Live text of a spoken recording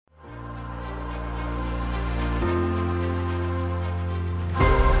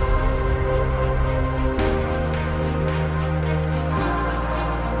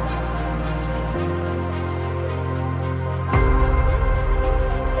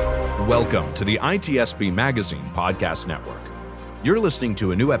Welcome to the ITSP Magazine Podcast Network. You're listening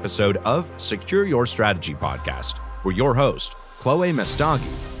to a new episode of Secure Your Strategy Podcast, where your host, Chloé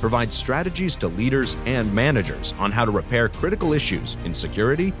Messdaghi, provides strategies to leaders and managers on how to repair critical issues in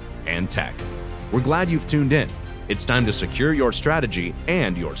security and tech. We're glad you've tuned in. It's time to secure your strategy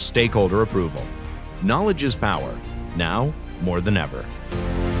and your stakeholder approval. Knowledge is power, now more than ever.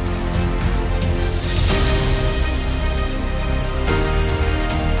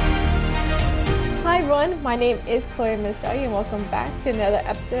 Hi everyone, my name is Chloé Messdaghi and welcome back to another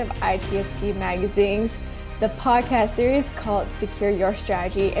episode of ITSP Magazine's the podcast series called Secure Your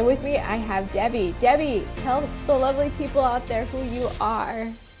Strategy. And with me, I have Debbie. Debbie, tell the lovely people out there who you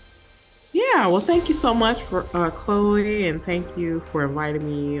are. Yeah, well, thank you so much for Chloé, and thank you for inviting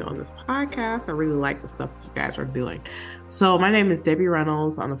me on this podcast. I really like the stuff that you guys are doing. So my name is Debbie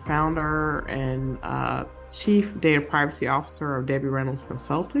Reynolds. I'm the founder and Chief Data Privacy Officer of Debbie Reynolds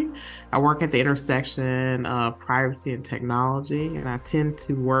Consulting. I work at the intersection of privacy and technology, and I tend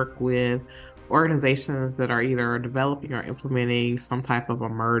to work with organizations that are either developing or implementing some type of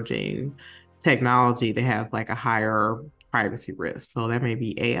emerging technology that has like a higher privacy risk. So that may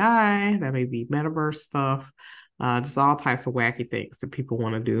be AI, that may be metaverse stuff, just all types of wacky things that people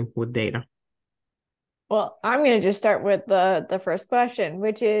want to do with data. Well, I'm going to just start with the first question,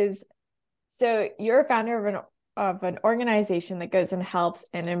 which is, so you're a founder of an organization that goes and helps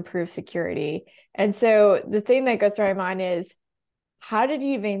and improves security. And so the thing that goes through my mind is, how did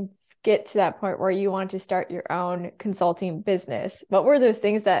you even get to that point where you want to start your own consulting business? What were those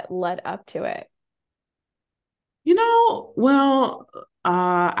things that led up to it?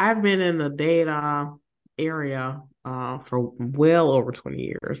 I've been in the data area for well over 20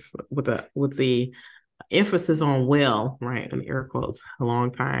 years with the emphasis on well, right, in air quotes, a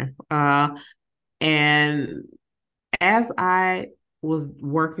long time. And as I was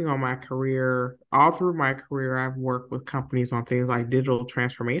working on my career, all through my career, I've worked with companies on things like digital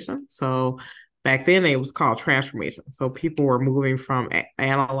transformation. So back then it was called transformation. So people were moving from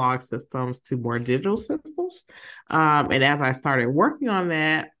analog systems to more digital systems. And as I started working on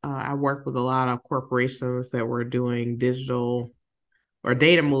that, I worked with a lot of corporations that were doing digital or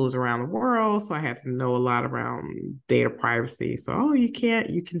data moves around the world. So I had to know a lot around data privacy. So, you can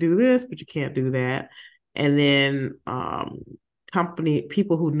do this, but you can't do that. And then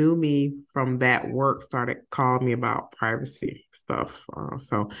people who knew me from that work started calling me about privacy stuff.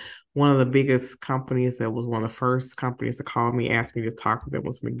 So one of the biggest companies that was one of the first companies to call me, asked me to talk to them,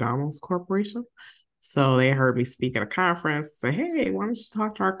 was McDonald's Corporation. So they heard me speak at a conference and say, hey, why don't you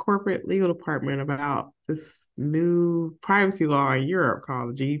talk to our corporate legal department about this new privacy law in Europe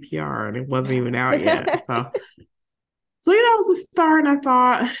called the GDPR, and it wasn't even out yet. So that was the start. And I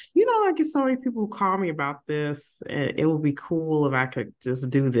thought, I get so many people who call me about this, and it would be cool if I could just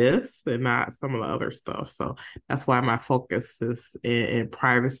do this and not some of the other stuff. So that's why my focus is in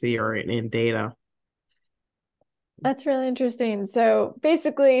privacy or in data. That's really interesting. So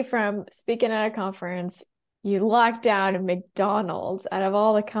basically, from speaking at a conference, you locked down McDonald's out of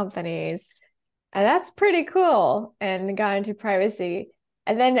all the companies, and that's pretty cool, and got into privacy.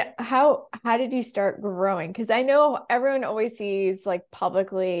 And then how did you start growing? Because I know everyone always sees like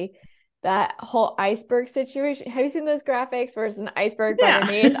publicly that whole iceberg situation. Have you seen those graphics where it's an iceberg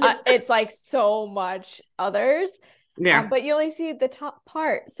underneath? It's like so much others. Yeah. But you only see the top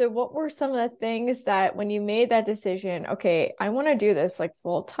part. So what were some of the things that when you made that decision, okay, I want to do this like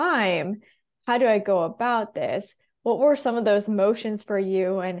full time, how do I go about this? What were some of those motions for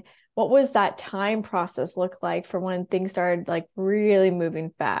you? And what was that time process look like for when things started like really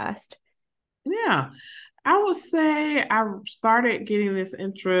moving fast? Yeah, I would say I started getting this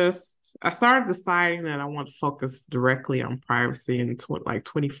interest. I started deciding that I want to focus directly on privacy in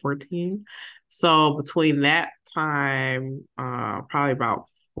 2014. So between that time, probably about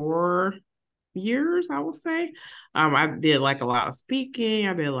 4 years, I would say, I did like a lot of speaking.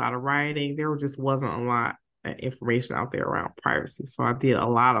 I did a lot of writing. There just wasn't a lot of information out there around privacy. So I did a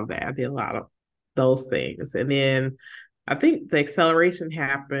lot of that. I did a lot of those things. And then I think the acceleration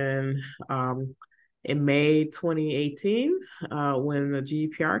happened in May 2018 when the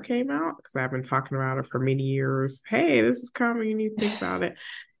GDPR came out, because I've been talking about it for many years. Hey, this is coming. You need to think about it.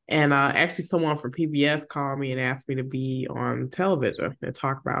 And actually someone from PBS called me and asked me to be on television and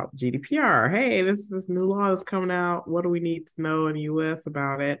talk about GDPR. Hey, this new law that's coming out. What do we need to know in the US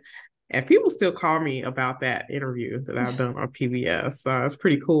about it? And people still call me about that interview that I've done on PBS. So it's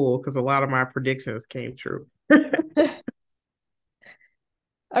pretty cool because a lot of my predictions came true.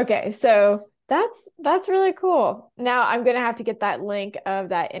 Okay, so that's really cool. Now I'm gonna have to get that link of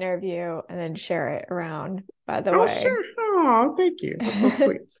that interview and then share it around, by the way. Sure. Oh, thank you. That's so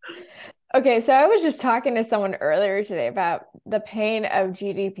sweet. Okay, so I was just talking to someone earlier today about the pain of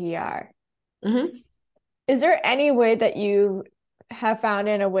GDPR. Hmm. Is there any way that you have found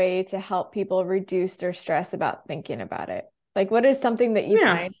in a way to help people reduce their stress about thinking about it? Like, what is something that you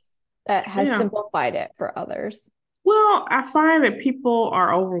Yeah, find that has yeah. simplified it for others? Well, I find that people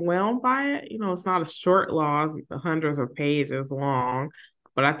are overwhelmed by it. It's not a short law, it's hundreds of pages long,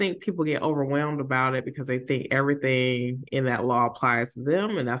 but I think people get overwhelmed about it because they think everything in that law applies to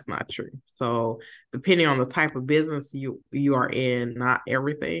them, and that's not true. So, depending on the type of business you are in, not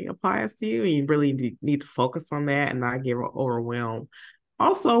everything applies to you, and you really need to focus on that and not get overwhelmed.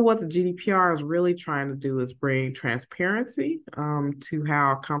 Also, what the GDPR is really trying to do is bring transparency to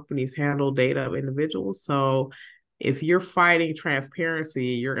how companies handle data of individuals. So, if you're fighting transparency,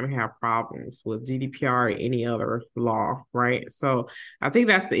 you're going to have problems with GDPR or any other law, right? So I think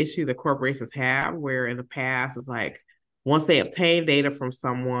that's the issue that corporations have, where in the past it's like once they obtained data from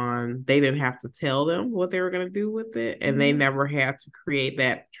someone, they didn't have to tell them what they were going to do with it, and they Mhm. never had to create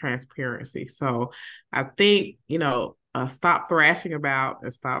that transparency. So I think, stop thrashing about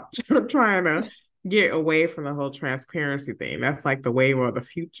and stop trying to get away from the whole transparency thing. That's like the wave of the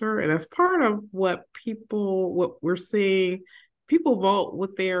future. And that's part of what we're seeing. People vote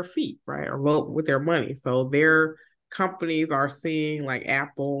with their feet, right? Or vote with their money. So their companies are seeing like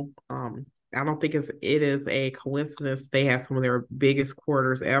Apple. I don't think it is a coincidence they have some of their biggest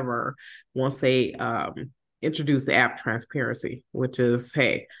quarters ever once they introduce app transparency, which is,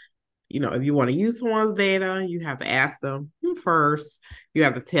 hey, if you want to use someone's data, you have to ask them first. You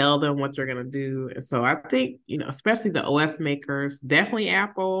have to tell them what you're going to do. And so I think, especially the OS makers, definitely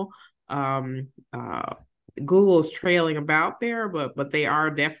Apple, um, uh, Google is trailing about there, but they are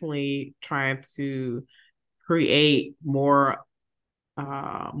definitely trying to create more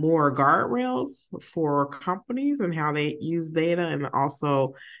guardrails for companies and how they use data, and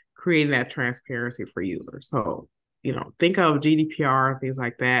also creating that transparency for users. So, think of GDPR and things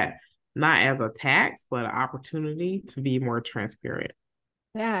like that, not as a tax, but an opportunity to be more transparent.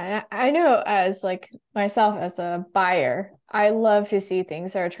 Yeah, I know as like myself as a buyer, I love to see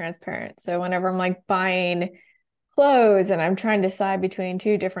things that are transparent. So whenever I'm like buying clothes and I'm trying to decide between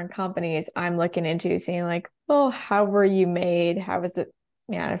two different companies, I'm looking into seeing like, well, how were you made? How was it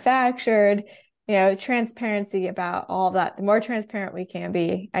manufactured? Transparency about all of that. The more transparent we can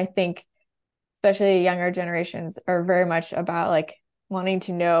be, I think, especially younger generations are very much about like wanting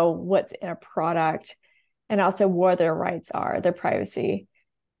to know what's in a product and also what their rights are, their privacy.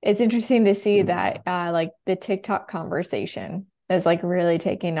 It's interesting to see that like the TikTok conversation is like really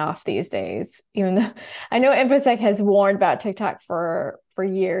taking off these days. Even though I know InfoSec has warned about TikTok for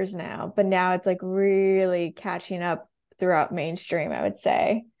years now, but now it's like really catching up throughout mainstream, I would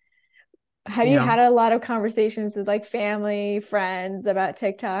say. Have you Yeah. had a lot of conversations with like family, friends about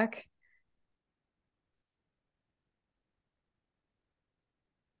TikTok?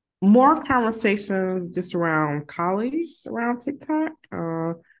 More conversations just around colleagues around TikTok.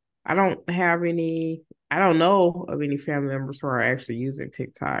 I don't know of any family members who are actually using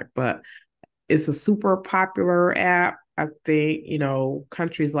TikTok, but it's a super popular app. I think,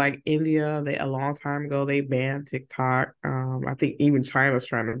 countries like India, they a long time ago they banned TikTok. I think even China's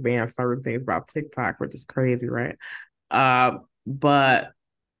trying to ban certain things about TikTok, which is crazy, right? But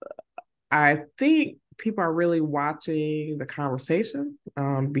I think people are really watching the conversation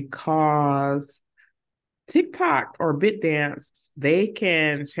because TikTok or BitDance, they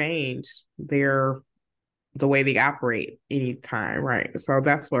can change the way they operate anytime, right? So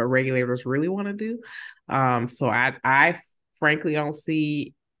that's what regulators really want to do. So I frankly don't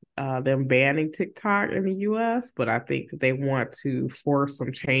see them banning TikTok in the US, but I think that they want to force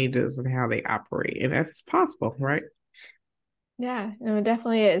some changes in how they operate, and that's possible, right? Yeah, no, it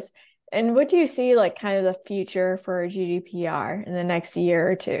definitely is. And what do you see like kind of the future for GDPR in the next year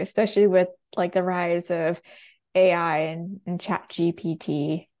or two, especially with like the rise of AI and chat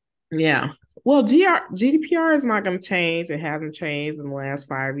GPT? Yeah. Well, GDPR is not going to change. It hasn't changed in the last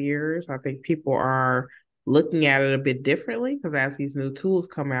 5 years. I think people are looking at it a bit differently because as these new tools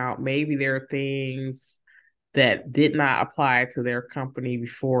come out, maybe there are things that did not apply to their company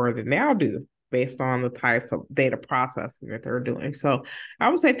before that now do based on the types of data processing that they're doing. So I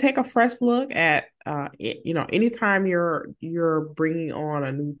would say take a fresh look at anytime you're bringing on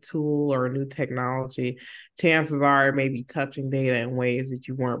a new tool or a new technology, chances are it may be touching data in ways that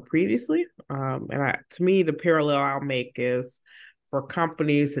you weren't previously. To me, the parallel I'll make is for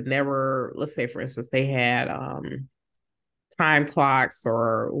companies that never, let's say, for instance, they had time clocks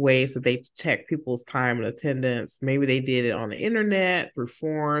or ways that they check people's time and attendance. Maybe they did it on the internet through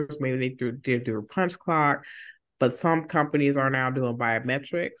forms. Maybe they did through a punch clock. But some companies are now doing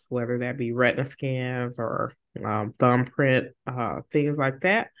biometrics, whether that be retina scans or thumbprint, things like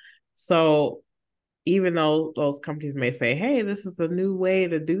that. So even though those companies may say, hey, this is a new way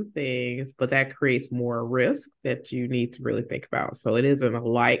to do things, but that creates more risk that you need to really think about. So it isn't a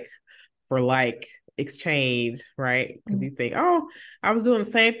like for like exchange, right? Because you think, oh, I was doing the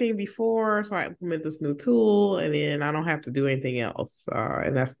same thing before, so I implement this new tool, and then I don't have to do anything else,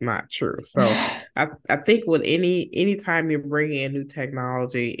 and that's not true. So I think with anytime you're bringing in new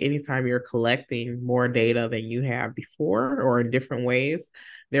technology, anytime you're collecting more data than you have before or in different ways,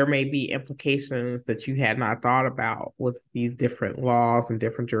 there may be implications that you had not thought about with these different laws and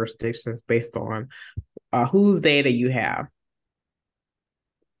different jurisdictions based on whose data you have.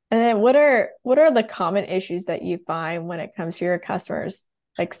 And then what are the common issues that you find when it comes to your customers?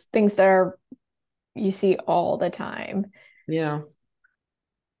 Like things that are you see all the time. Yeah.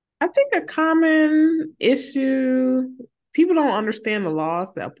 I think a common issue, people don't understand the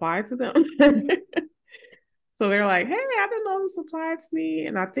laws that apply to them. So they're like, hey, I didn't know this applied to me.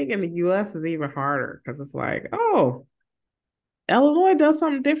 And I think in the US is even harder because it's like, oh, Illinois does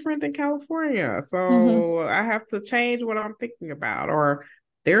something different than California. Mm-hmm. So I have to change what I'm thinking about. Or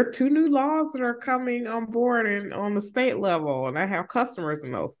there are two new laws that are coming on board and on the state level, and I have customers in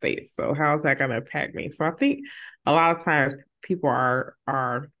those states. So how is that going to impact me? So I think a lot of times people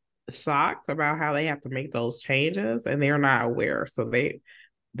are shocked about how they have to make those changes and they're not aware. So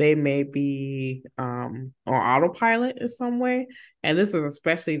they may be on autopilot in some way. And this is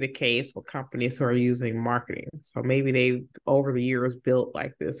especially the case with companies who are using marketing. So maybe they, over the years, built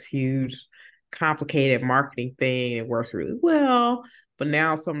like this huge, complicated marketing thing. It works really well. But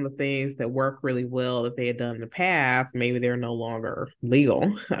now some of the things that work really well that they had done in the past, maybe they're no longer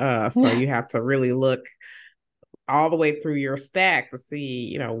legal. So you have to really look all the way through your stack to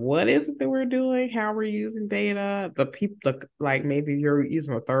see, what is it that we're doing, how we're using data, the people, like maybe you're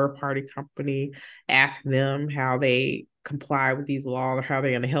using a third party company, ask them how they comply with these laws or how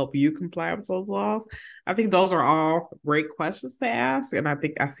they're going to help you comply with those laws. I think those are all great questions to ask. And I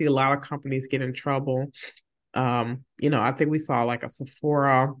think I see a lot of companies get in trouble. I think we saw like a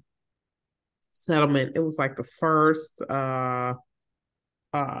Sephora settlement. It was like the first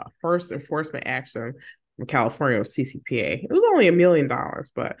enforcement action from California was CCPA. It was only $1 million,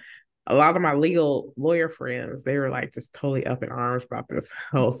 but a lot of my legal lawyer friends, they were like just totally up in arms about this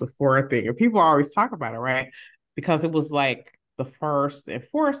whole Sephora thing. And people always talk about it, right? Because it was like the first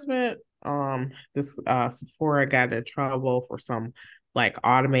enforcement. This Sephora got in trouble for some like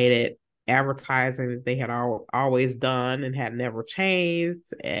automated advertising that they had always done and had never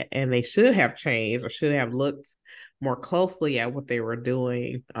changed, and they should have changed or should have looked more closely at what they were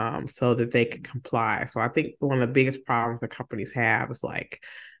doing, so that they could comply. So I think one of the biggest problems that companies have is like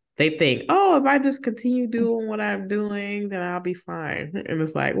they think, oh, if I just continue doing what I'm doing, then I'll be fine. And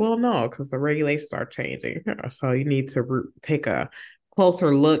it's like, well, no, because the regulations are changing. So you need to take a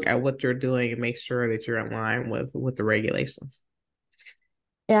closer look at what you're doing and make sure that you're in line with the regulations.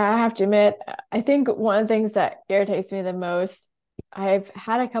 Yeah, I have to admit, I think one of the things that irritates me the most, I've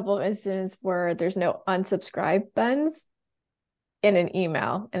had a couple of instances where there's no unsubscribe buttons in an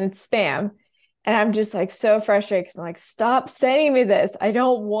email and it's spam. And I'm just like so frustrated because I'm like, stop sending me this. I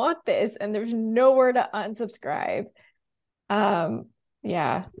don't want this. And there's nowhere to unsubscribe.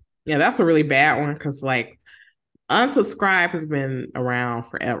 Yeah. Yeah, that's a really bad one because like unsubscribe has been around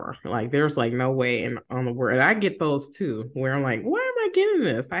forever. Like there's like no way on the world. I get those too, where I'm like, why am I getting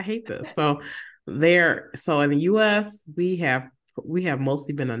this? I hate this. So in the US, we have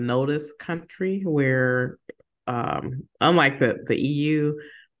mostly been a notice country where unlike the EU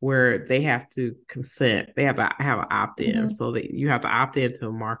where they have to consent, they have to have an opt-in. Mm-hmm. So that you have to opt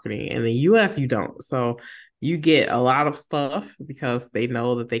into marketing. In the US, you don't. So you get a lot of stuff because they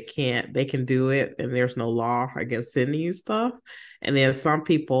know that they can do it and there's no law against sending you stuff. And then some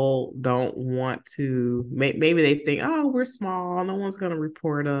people don't want to, maybe they think, oh, we're small, no one's going to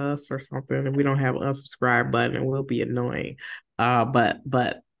report us or something, and we don't have an unsubscribe button and we'll be annoying. But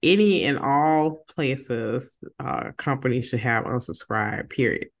any and all places, companies should have unsubscribe,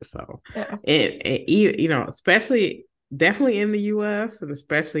 period. So Yeah. especially definitely in the US and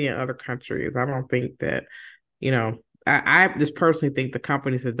especially in other countries, I don't think that, I just personally think the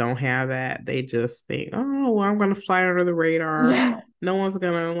companies that don't have that, they just think, oh, well, I'm going to fly under the radar. No one's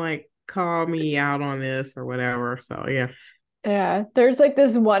going to like call me out on this or whatever. So, yeah. Yeah, there's like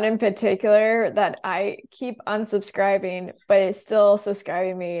this one in particular that I keep unsubscribing, but it's still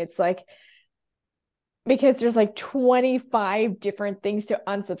subscribing me. It's like because there's like 25 different things to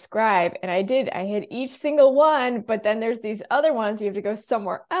unsubscribe. And I hit each single one, but then there's these other ones you have to go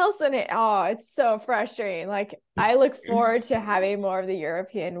somewhere else in it. Oh, it's so frustrating. Like I look forward to having more of the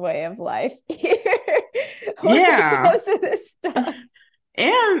European way of life here when it Yeah. comes to this stuff.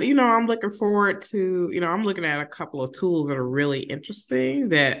 And, I'm looking forward to, I'm looking at a couple of tools that are really interesting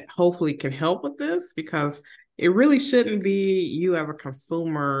that hopefully can help with this, because it really shouldn't be you as a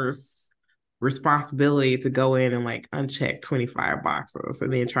consumer's responsibility to go in and like uncheck 25 boxes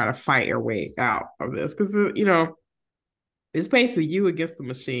and then try to fight your way out of this. Because, it's basically you against the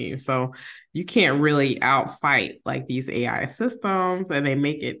machine. So you can't really outfight like these AI systems, and they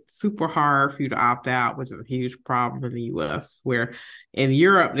make it super hard for you to opt out, which is a huge problem in the US, where in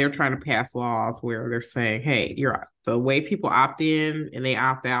Europe, they're trying to pass laws where they're saying, hey, the way people opt in and they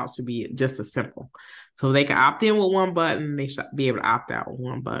opt out should be just as simple. So they can opt in with one button, they should be able to opt out with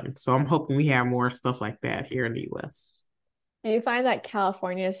one button. So I'm hoping we have more stuff like that here in the US. Do you find that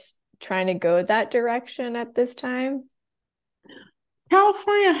California's trying to go that direction at this time?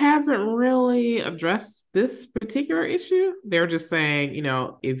 California hasn't really addressed this particular issue. They're just saying,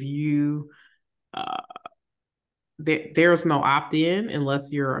 if you uh, there's no opt-in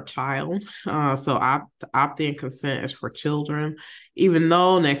unless you're a child. So opt-in consent is for children. Even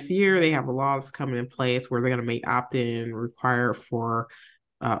though next year they have a law that's coming in place where they're going to make opt-in required for.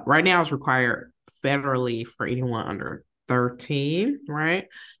 Right now it's required federally for anyone under 13, right?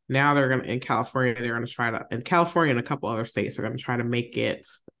 Now in California, they're going to try to, in California and a couple other states are going to try to make it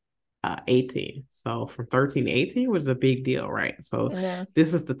 18. So from 13 to 18 was a big deal, right? So Yeah.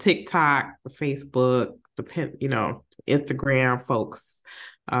 this is the TikTok, the Facebook, Instagram folks.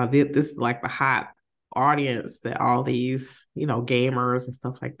 This is like the hot audience that all these, gamers and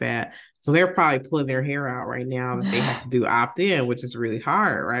stuff like that. So they're probably pulling their hair out right now that they have to do opt-in, which is really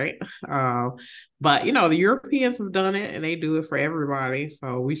hard, right? But the Europeans have done it and they do it for everybody.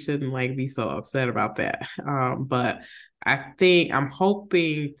 So we shouldn't like be so upset about that. But I'm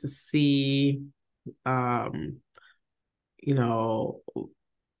hoping to see, um, you know,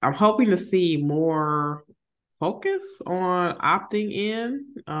 I'm hoping to see more focus on opting in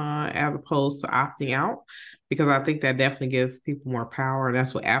as opposed to opting out, because I think that definitely gives people more power. And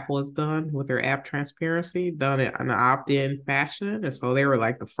that's what Apple has done with their app transparency, done it in an opt-in fashion. And so they were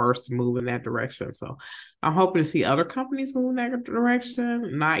like the first to move in that direction. So I'm hoping to see other companies move in that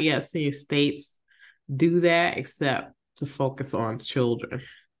direction. Not yet seeing states do that, except to focus on children.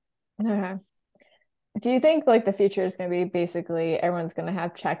 Okay. Do you think like the future is going to be basically everyone's going to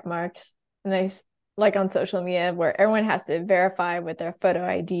have check marks, and like on social media where everyone has to verify with their photo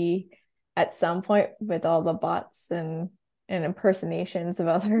ID at some point with all the bots and impersonations of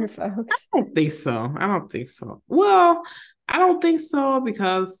other folks? I don't think so. I don't think so. Well, I don't think so,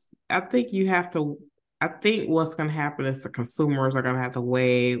 because I think you have to. I think what's going to happen is the consumers are going to have to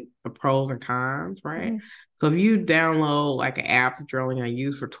weigh the pros and cons, right? Mhm. So if you download like an app that you're only going to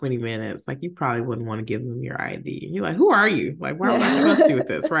use for 20 minutes, like you probably wouldn't want to give them your ID. You're like, who are you? Like, why would I trust you with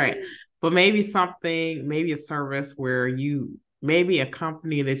this, right? But maybe maybe a service where maybe a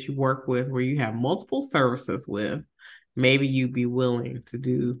company that you work with where you have multiple services with, maybe you'd be willing to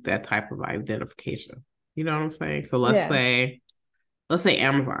do that type of identification. You know what I'm saying? So Yeah. let's say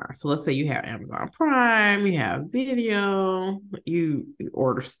Amazon. So let's say you have Amazon Prime, you have video, you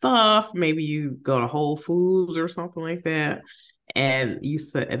order stuff, maybe you go to Whole Foods or something like that, and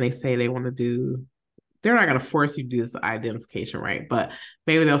they say they want to do, they're not going to force you to do this identification, right? But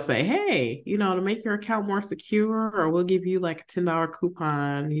maybe they'll say, hey, to make your account more secure, or we'll give you like a $10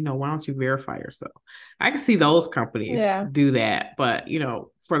 coupon, why don't you verify yourself? I can see those companies Yeah. do that. But,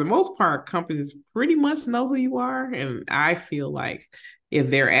 for the most part, companies pretty much know who you are. And I feel like if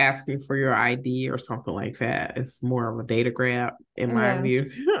they're asking for your ID or something like that, it's more of a data grab, in my Yeah. view,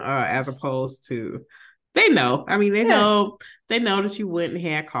 as opposed to, they know. I mean, Yeah. they know that you went and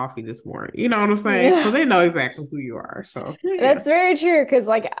had coffee this morning. You know what I'm saying? So Yeah. they know exactly who you are. So yeah. That's very true because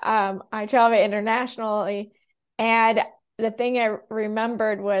like I travel internationally, and the thing I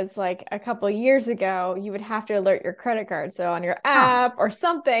remembered was like a couple of years ago you would have to alert your credit card, so on your Oh. app or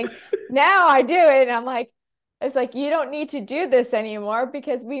something. Now I do it and I'm like, it's like you don't need to do this anymore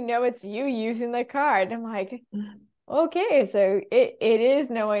because we know it's you using the card. I'm like, okay, so it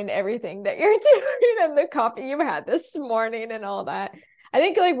is knowing everything that you're doing and the coffee you had this morning and all that. I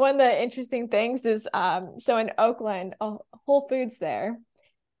think like one of the interesting things is so in Oakland, Whole Foods there,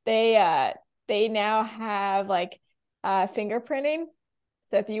 they now have like fingerprinting.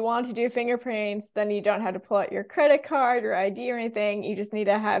 So if you want to do fingerprints, then you don't have to pull out your credit card or ID or anything. You just need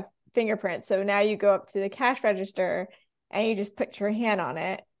to have fingerprints. So now you go up to the cash register and you just put your hand on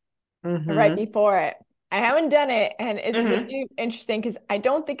it right Mm-hmm. before it. I haven't done it, and it's Mhm. really interesting because I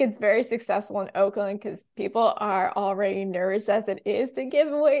don't think it's very successful in Oakland because people are already nervous as it is to give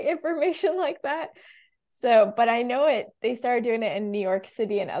away information like that. So, but I know they started doing it in New York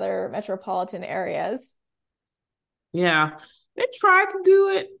City and other metropolitan areas. Yeah. They tried to do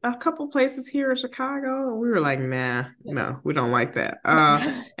it a couple places here in Chicago, and we were like, nah, no, we don't like that.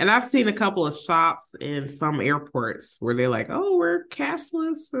 And I've seen a couple of shops in some airports where they're like, oh, we're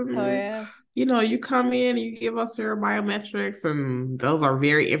cashless, Oh and yeah. you come in and you give us your biometrics, and those are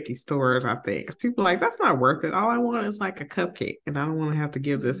very empty stores, I think. 'Cause people are like, that's not worth it. All I want is like a cupcake, and I don't want to have to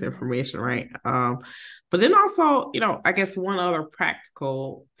give this information, right? But then also, I guess one other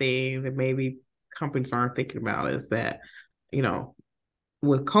practical thing that maybe companies aren't thinking about is that, you know,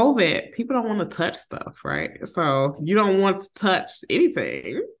 with COVID, people don't want to touch stuff, right? So you don't want to touch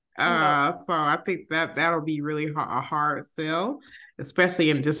anything. No. So I think that'll be really a hard sell, especially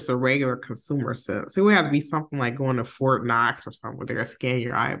in just a regular consumer sense. It would have to be something like going to Fort Knox or something where they're gonna scan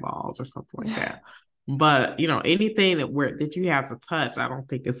your eyeballs or something like that. But anything that you have to touch, I don't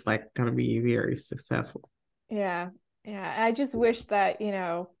think it's like gonna be very successful. Yeah. Yeah. I just wish that,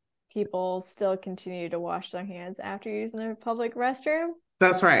 people still continue to wash their hands after using the public restroom.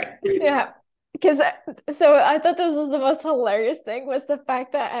 That's right. Yeah. Because so I thought this was the most hilarious thing was the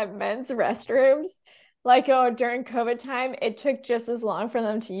fact that at men's restrooms, like during COVID time, it took just as long for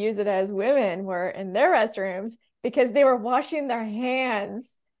them to use it as women were in their restrooms because they were washing their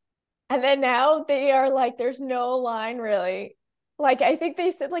hands. And then now they are like, there's no line really. Like I think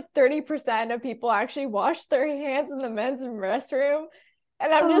they said like 30% of people actually wash their hands in the men's restroom.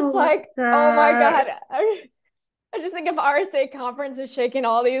 And I'm just Oh my like, oh my God. God. I just think if RSA conference is shaking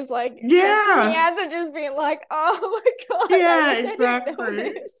all these like gents' Yeah. hands and just being like, oh my God, I Yeah, wish I didn't know exactly.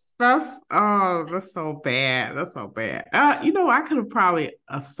 this. That's so bad. That's so bad. I could have probably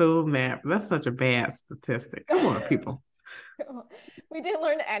assumed that, but that's such a bad statistic. Come on, people. We didn't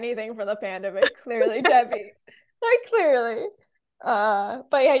learn anything from the pandemic, clearly, Debbie. Like clearly.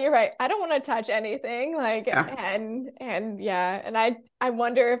 But yeah, you're right. I don't want to touch anything. Like Yeah. and yeah, and I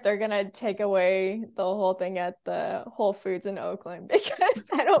wonder if they're gonna take away the whole thing at the Whole Foods in Oakland because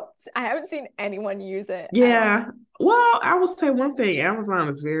I haven't seen anyone use it at all. Yeah. Well, I will say one thing, Amazon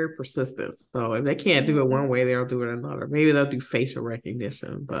is very persistent. So if they can't do it Mhm. one way, they'll do it another. Maybe they'll do facial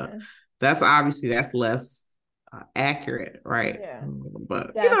recognition, but Yeah. that's less accurate, right? Yeah.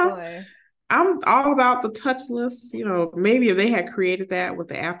 But Definitely. I'm all about the touchless. Maybe if they had created that with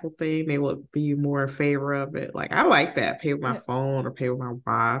the Apple thing, they would be more in favor of it. Like I like that, pay with my Yeah. phone or pay with my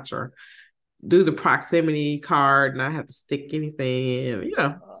watch or do the proximity card, not have to stick anything in.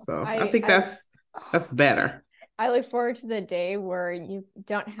 Oh, So I think that's better. I look forward to the day where you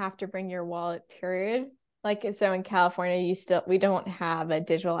don't have to bring your wallet, period. Like so in California, we don't have a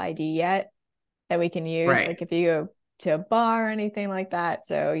digital ID yet that we can use. Right. Like if you go to a bar or anything like that.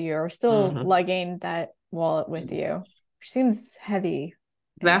 So you're still Hmm. lugging that wallet with you, which seems heavy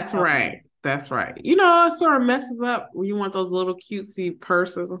in That's California. right. That's right. It sort of messes up when you want those little cutesy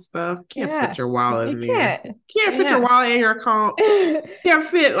purses and stuff. Can't fit Yeah, your wallet you in there. can't. Can't fit your Yeah. wallet in your account. Can't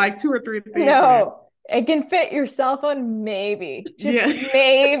fit like two or three things in. No, it can fit your cell phone, maybe, just Yeah.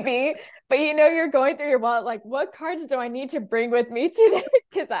 maybe. But you're going through your wallet, like, what cards do I need to bring with me today?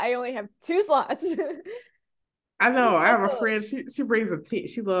 Because I only have two slots. I Two know. I have slots a only. friend. She brings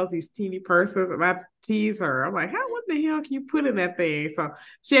she loves these teeny purses, and I tease her. I'm like, how what the hell can you put in that thing? So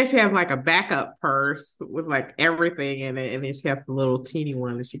she actually has like a backup purse with like everything in it, and then she has the little teeny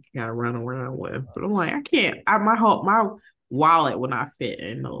one that she can kind of run around with. But I'm like, I can't. My wallet will not fit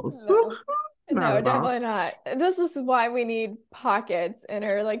in those. No. Not No, at all. definitely not. This is why we need pockets in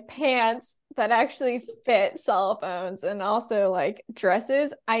our like pants that actually fit cell phones and also like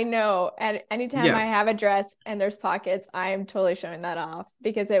dresses. I know at anytime I Yes, have a dress and there's pockets, I am totally showing that off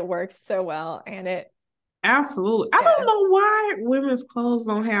because it works so well and absolutely. I yeah. don't know why women's clothes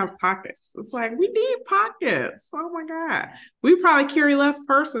don't have pockets. It's like we need pockets. Oh my God. We probably carry less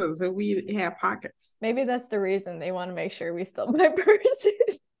purses if we have pockets. Maybe that's the reason they want to make sure we still buy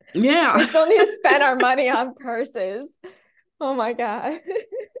purses. We Yeah. still need to spend our money on purses. Oh my God.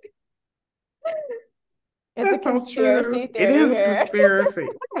 It's a That's so conspiracy true. It theory is a here. conspiracy.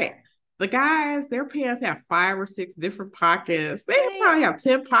 Right. The guys, their pants have 5 or 6 different pockets. They Right. probably have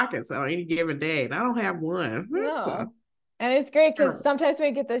 10 pockets on any given day, and I don't have one. So, No. And it's great because sometimes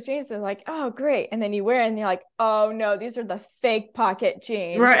we get those jeans and like, oh, great. And then you wear it and you're like, oh no, these are the fake pocket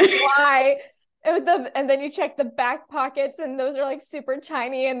jeans. right. Why? And then you check the back pockets and those are like super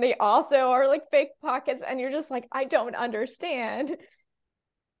tiny and they also are like fake pockets. And you're just like, I don't understand.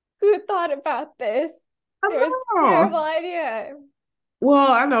 Who thought about this? I It was a terrible know. idea.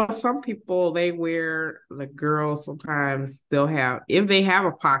 Well, I know some people they wear the girls sometimes they'll have if they have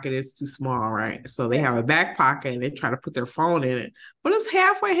a pocket, it's too small, right? So they have Yeah. a back pocket and they try to put their phone in it, but it's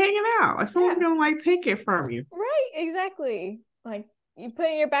halfway hanging out. Like someone's Yeah. gonna like take it from you. Right, exactly. Like you put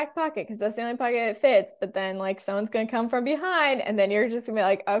it in your back pocket because that's the only pocket it fits, but then like someone's gonna come from behind and then you're just gonna be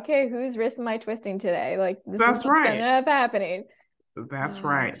like, okay, whose wrist am I twisting today? Like this is That's what's gonna right. end up happening. That's Oh,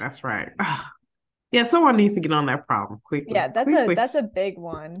 right. That's right. Yeah, someone needs to get on that problem quickly. yeah, Quickly. that's a big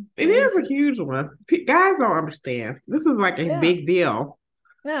one. It Is is a huge one. Guys don't understand. This is like a yeah. big deal.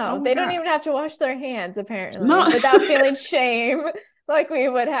 Oh No, my they don't God. even have to wash their hands apparently No, without feeling shame like we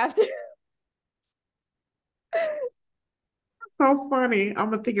would have to. so funny.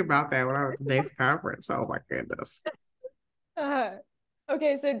 I'm gonna think about that when I'm at the next conference. Oh my goodness. Uh,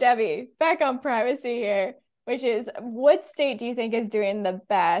 okay, so Debbie, back on privacy here, which is what state do you think is doing the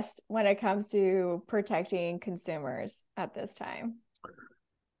best when it comes to protecting consumers at this time?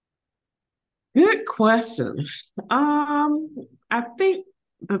 Good question. I think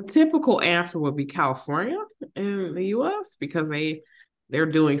the typical answer would be California in the US because they're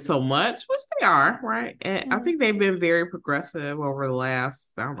doing so much, which they are, right? And I Mhm. think they've been very progressive over the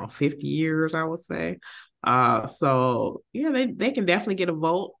last, I don't know, 50 years, I would say. So yeah, they can definitely get a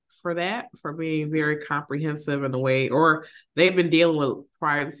vote for that, for being very comprehensive in the way, or they've been dealing with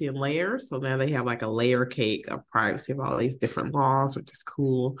privacy in layers. So now they have like a layer cake of privacy of all these different laws, which is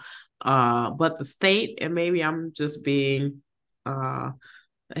cool. But the state, and maybe I'm just being uh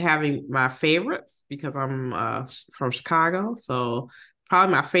having my favorites because I'm from Chicago. So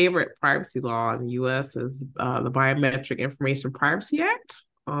probably my favorite privacy law in the US is the Biometric Information Privacy Act.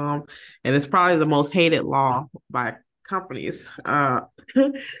 And it's probably the most hated law by companies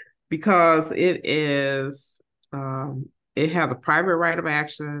because it has a private right of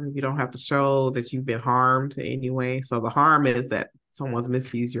action. You don't have to show that you've been harmed in any way. So the harm is that someone's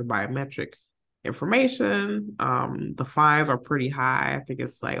misused your biometric information. The fines are pretty high. I think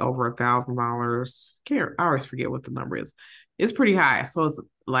it's like over $1,000. I always forget what the number is. It's pretty high. So it's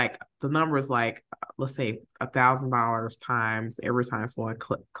like the number is like let's say $1,000 times every time someone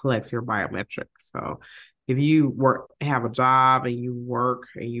collects your biometric. So if you have a job and you work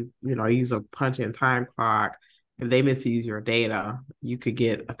and you use a punch in time clock, if they misuse your data, you could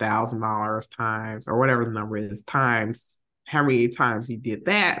get $1,000 times or whatever the number is times how many times you did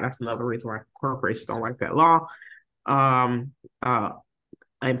that. That's another reason why corporations don't like that law. Um, uh,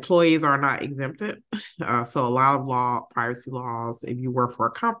 Employees are not exempted. So a lot of privacy laws, if you work for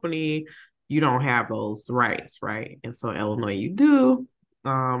a company, you don't have those rights, right? And so Illinois, you do.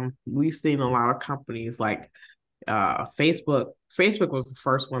 We've seen a lot of companies like Facebook. Facebook was the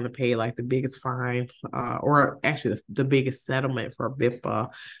first one to pay like the biggest fine, or actually the biggest settlement for BIPA,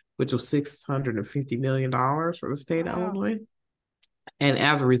 which was $650 million for the state of Wow. Illinois. And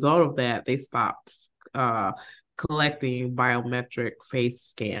as a result of that, they stopped collecting biometric face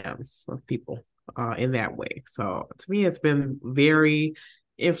scans of people in that way. So to me, it's been very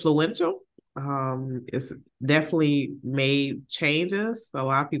influential. It's definitely made changes. A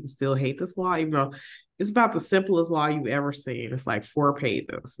lot of people still hate this law, even though it's about the simplest law you've ever seen. It's like 4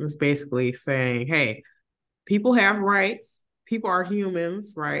 pages. It's basically saying, hey, people have rights. People are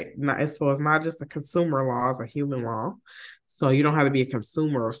humans, right? So it's not just a consumer law, it's a human law. So you don't have to be a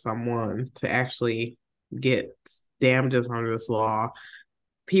consumer of someone to actually get damages under this law.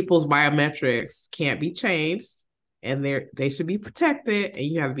 People's biometrics can't be changed and they should be protected and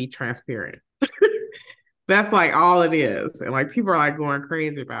you have to be transparent. That's like all it is. And like people are like going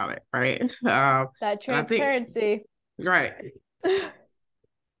crazy about it, right? That And I think, transparency. right.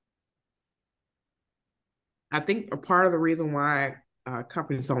 I think a part of the reason why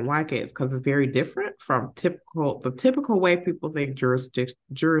companies don't like it is because it's very different from the typical way people think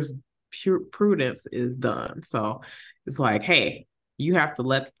jurisprudence is done. So it's like, hey, you have to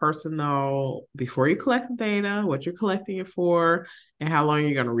let the person know before you collect the data, what you're collecting it for, and how long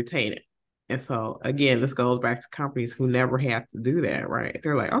you're going to retain it. And so again, this goes back to companies who never had to do that, right?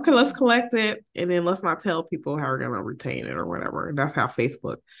 They're like, okay, let's collect it, and then let's not tell people how we're going to retain it or whatever. And that's how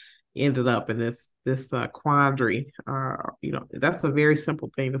Facebook ended up in this quandary. That's a very simple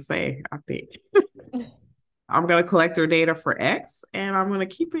thing to say. I think I'm going to collect your data for X, and I'm going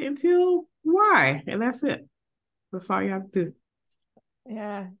to keep it until Y, and that's it. That's all you have to do.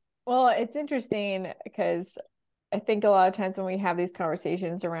 Yeah. Well, it's interesting because I think a lot of times when we have these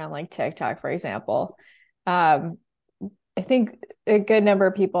conversations around like TikTok, for example, um, I think a good number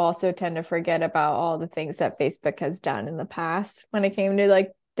of people also tend to forget about all the things that Facebook has done in the past when it came to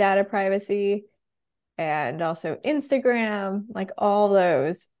like data privacy and also Instagram, like all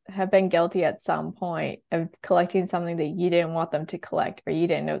those have been guilty at some point of collecting something that you didn't want them to collect or you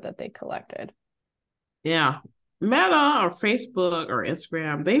didn't know that they collected. Yeah. Meta or Facebook or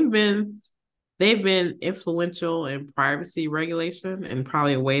Instagram, they've been influential in privacy regulation in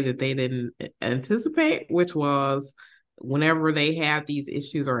probably a way that they didn't anticipate, which was whenever they had these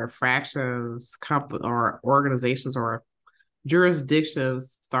issues or infractions, or organizations or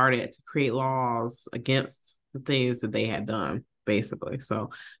jurisdictions started to create laws against the things that they had done, basically. So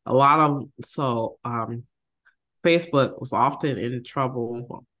a lot of Facebook was often in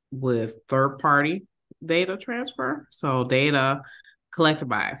trouble with third party data transfer. So data collected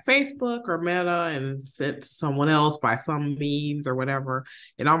by Facebook or Meta and sent to someone else by some means or whatever.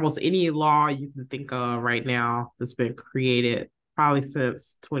 And almost any law you can think of right now that's been created probably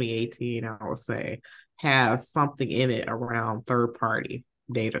since 2018, I would say, has something in it around third party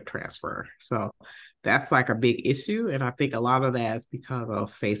data transfer. So that's like a big issue. And I think a lot of that is because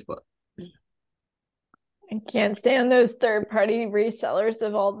of Facebook. I can't stand those third-party resellers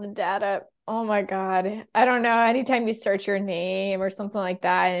of all the data. Oh my God. I don't know. Anytime you search your name or something like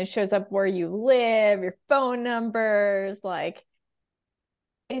that, and it shows up where you live, your phone numbers, like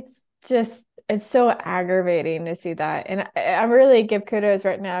it's so aggravating to see that. And I really give kudos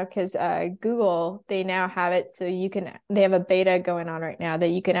right now because Google, they now have it so they have a beta going on right now that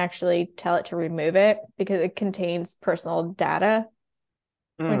you can actually tell it to remove it because it contains personal data,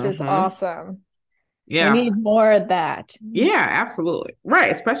 which is awesome. Yeah. We need more of that. Yeah, absolutely.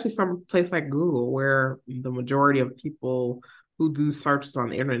 Right. Especially some place like Google where the majority of people who do searches on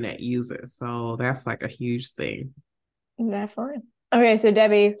the internet use it. So that's like a huge thing. Definitely. Okay, so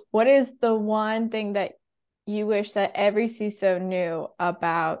Debbie, what is the one thing that you wish that every CISO knew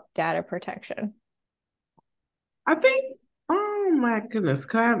about data protection? I think, oh my goodness,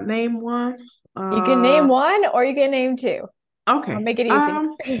 can I name one? You can name one or you can name two. Okay. I'll make it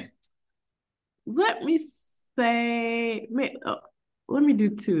easy. Let me say, let me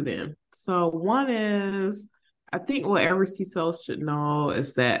do two then. So one is, I think what every CISO should know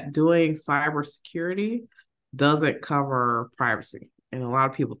is that doing cybersecurity doesn't cover privacy. And a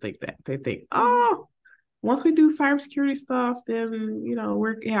lot of people think that. They think, oh, once we do cybersecurity stuff, then,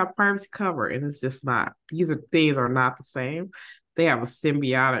 we have privacy covered. And it's just not. These things are not the same. They have a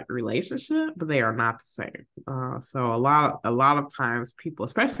symbiotic relationship, but they are not the same. So a lot of times people,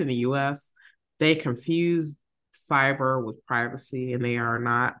 especially in the US, they confuse cyber with privacy and they are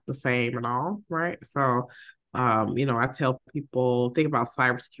not the same at all, right? So I tell people, think about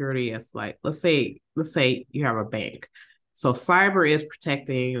cybersecurity as like, let's say you have a bank. So cyber is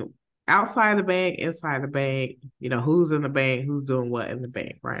protecting outside the bank, inside the bank, who's in the bank, who's doing what in the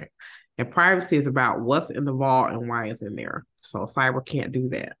bank, right? And privacy is about what's in the vault and why it's in there. So cyber can't do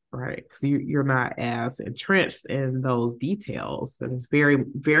that, right? Because you're not as entrenched in those details. And it's very,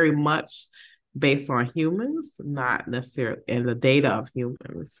 very much based on humans, not necessarily in the data of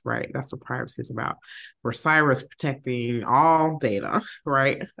humans, right? That's what privacy is about. Where cyber is protecting all data,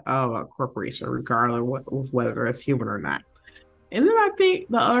 right, of a corporation, regardless of whether it's human or not. And then I think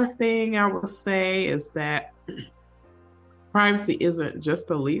the other thing I would say is that privacy isn't just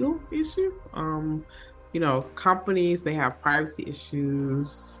a legal issue. Companies, they have privacy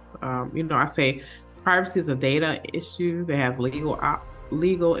issues. I say privacy is a data issue that has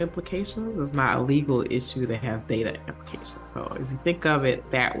legal implications. It's not a legal issue that has data implications. So if you think of it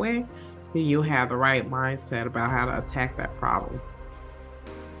that way, then you'll have the right mindset about how to attack that problem.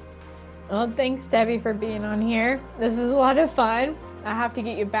 Well, thanks, Debbie, for being on here. This was a lot of fun. I have to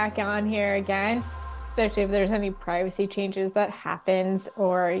get you back on here again, especially if there's any privacy changes that happens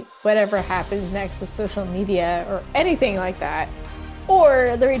or whatever happens next with social media or anything like that.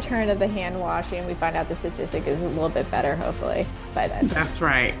 Or the return of the hand washing. We find out the statistic is a little bit better, hopefully, by then. That's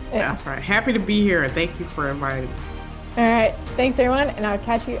right. Yeah. That's right. Happy to be here, and thank you for inviting me. All right. Thanks, everyone, and I'll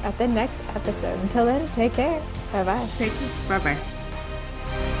catch you at the next episode. Until then, take care. Bye-bye. Thank you. Bye-bye.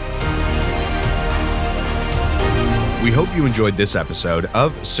 We hope you enjoyed this episode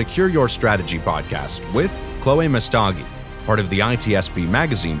of Secure Your Strategy podcast with Chloé Messdaghi, part of the ITSP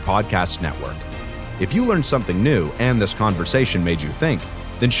Magazine podcast network. If you learned something new and this conversation made you think,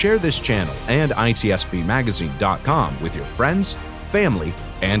 then share this channel and itspmagazine.com with your friends, family,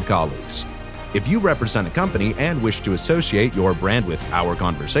 and colleagues. If you represent a company and wish to associate your brand with our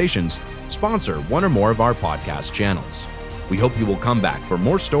conversations, sponsor one or more of our podcast channels. We hope you will come back for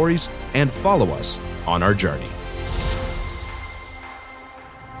more stories and follow us on our journey.